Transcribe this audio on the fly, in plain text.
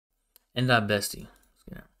And that Bestie.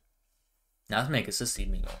 Yeah. Now let's make consistency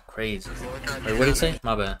me go crazy. Wait, what did he say?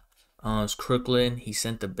 My bad. It's Crooklyn. He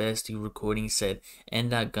sent the Bestie recording. He said,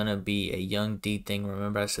 "And that gonna be a Young D thing."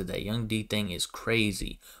 Remember, I said that Young D thing is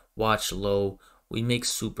crazy. Watch low. We make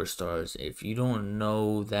superstars. If you don't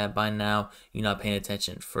know that by now, you're not paying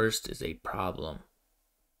attention. First is a problem.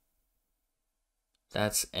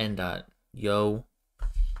 That's N dot. Yo.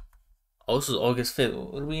 Oh, this is August 5th.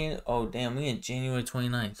 What are we in? Oh, damn. We in January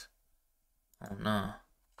 29th. Oh, no.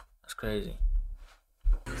 That's crazy.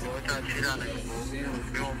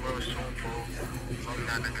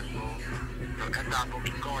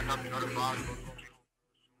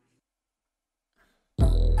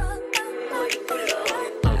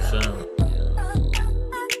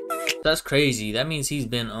 That's crazy. That means he's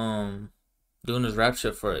been doing his rap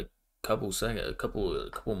shit for a couple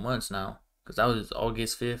months now. Cause that was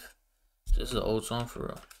August 5th. This is an old song for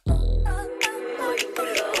real.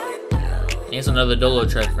 And it's another Dolo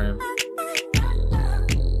track for him.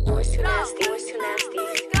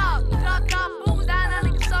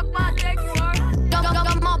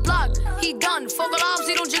 He done. Focal ops,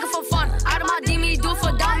 he don't jiggle for fun. Out of my demon, he do it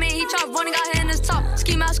for diamond. He tried running, got hit in his top.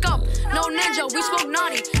 Ski mask up, no ninja, we smoke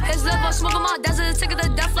naughty. His liver, smoking my desert, ticket to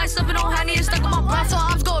death, like sipping on honey and stuck in my breath. So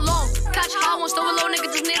arms go long. Catch high one, still below,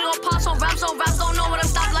 nigga just need to go pop. So raps, don't know when I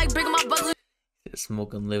stop, like bringing my brothers.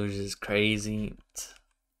 Smoking livers is crazy.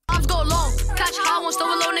 Arms go long. Catch high one, still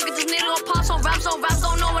below, nigga just need to go pop. So raps,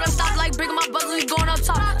 don't know when I stop, like bringing my brothers, we going up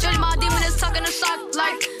top. Judge my demon is tucking the sock,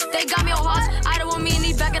 like they got me on hearts. I don't want me and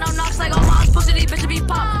he backing out knocks like, oh my pussy, these bitches be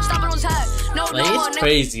pop. Stopping on his head. No, like, it's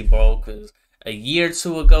crazy, bro, cause a year or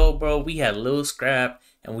two ago, bro, we had Lil Scrap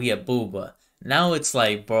and we had Booba. Now it's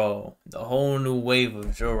like, bro, the whole new wave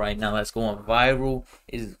of drill right now that's going viral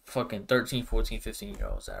is fucking 13, 14,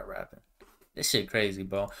 15-year-olds that are rapping. This shit crazy,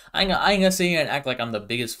 bro. I ain't gonna sit here and act like I'm the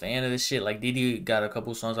biggest fan of this shit. Like, Diddy got a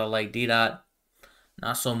couple songs I like. D-Dot,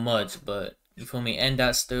 not so much, but you feel me?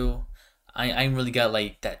 N-Dot still. I ain't really got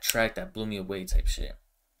like that track that blew me away type shit.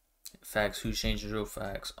 Facts, who changed the real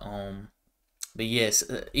facts. But yes,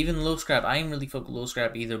 even Lil Scrap, I ain't really fuck with Lil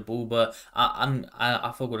Scrap either. Booba,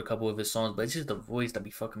 I fuck with a couple of his songs, but it's just the voice that be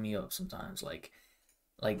fucking me up sometimes. Like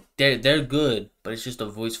they're good, but it's just the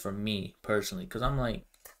voice for me personally, cause I'm like,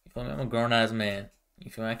 you feel me? I'm a grown ass man. You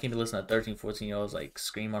feel me? I can't be listening to 13, 14-year-olds like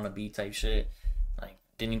scream on a beat type shit. Like,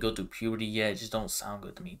 didn't go through puberty yet. It just don't sound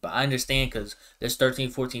good to me. But I understand, because there's 13,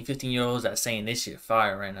 14, 15-year-olds that saying this shit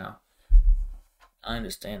fire right now. I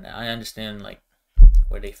understand that. I understand, like,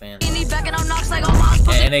 where they fans are. And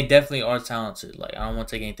they definitely are talented. Like, I don't want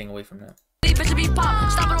to take anything away from them. Bitch be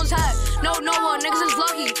pop, stopping on his head. No one, niggas is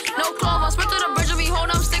lucky. No clove, I spit through the bridge and be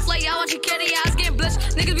holding up stick like y'all want you kitty ass getting bliss.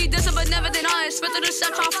 Niggas be dissing but never deny it. Spit through the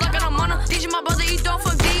set, try flicking on money. DJ my brother, he don't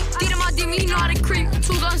for V. D to my DM, he know how to creep.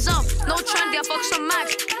 2 guns up, no trendy, I fuck some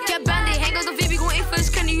max. Get bandit, hang out the V, be going in for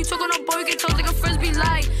his candy. You took on a boy, you get told like a frisbee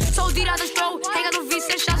like. Told D that the stroll, hang out the V,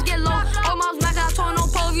 6 shots get low. All my max, I told no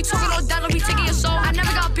pole. If you talking all that, I'll be taking your soul. I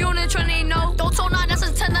never got beer on the trend, ain't no. Don't tell 9, that's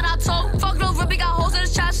a 10 that I told. Fuck no rip, he got holes in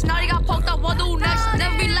his chest. Now he got poked up, wonder who next.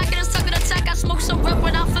 Never be lacking a sucker attack. I smoke some rip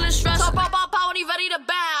when I'm feeling stressed. So pop when he ready to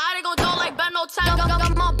bang. I ain't gon' do like bang no time.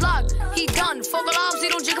 Got my block, he done. Focal ops, he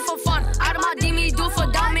don't jiggle for fun. Out of my demon, he do it for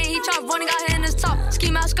diamond. He tried running, got hit in his top. Ski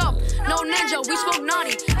mask up, no ninja, we smoke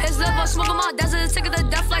naughty. His liver, smoking my desert, ticket to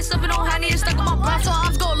death, like sipping on honey and stuck in my breath. So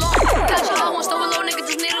arms go long. Catch high one, still below, nigga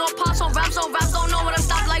just need to go pop. So raps, don't know when I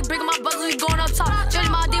stop. Like bringing my brothers, we going up top. Judge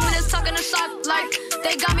my demon is tucking the sock. Like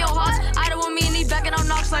they got me on hearts. I don't want me and he backing out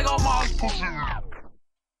knocks like, oh my pussy.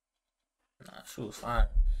 That shit was fire.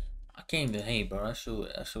 I can't even hate, bro. That shit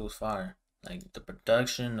was fire. Like, the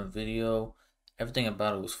production, the video, everything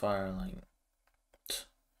about it was fire. Like,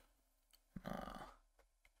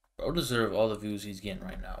 bro deserve all the views he's getting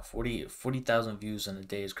right now. 40,000 views in a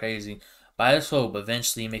day is crazy. But I just hope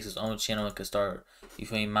eventually he makes his own channel and can start, you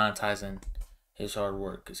feel me, monetizing his hard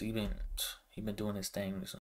work. Because he been doing his thing.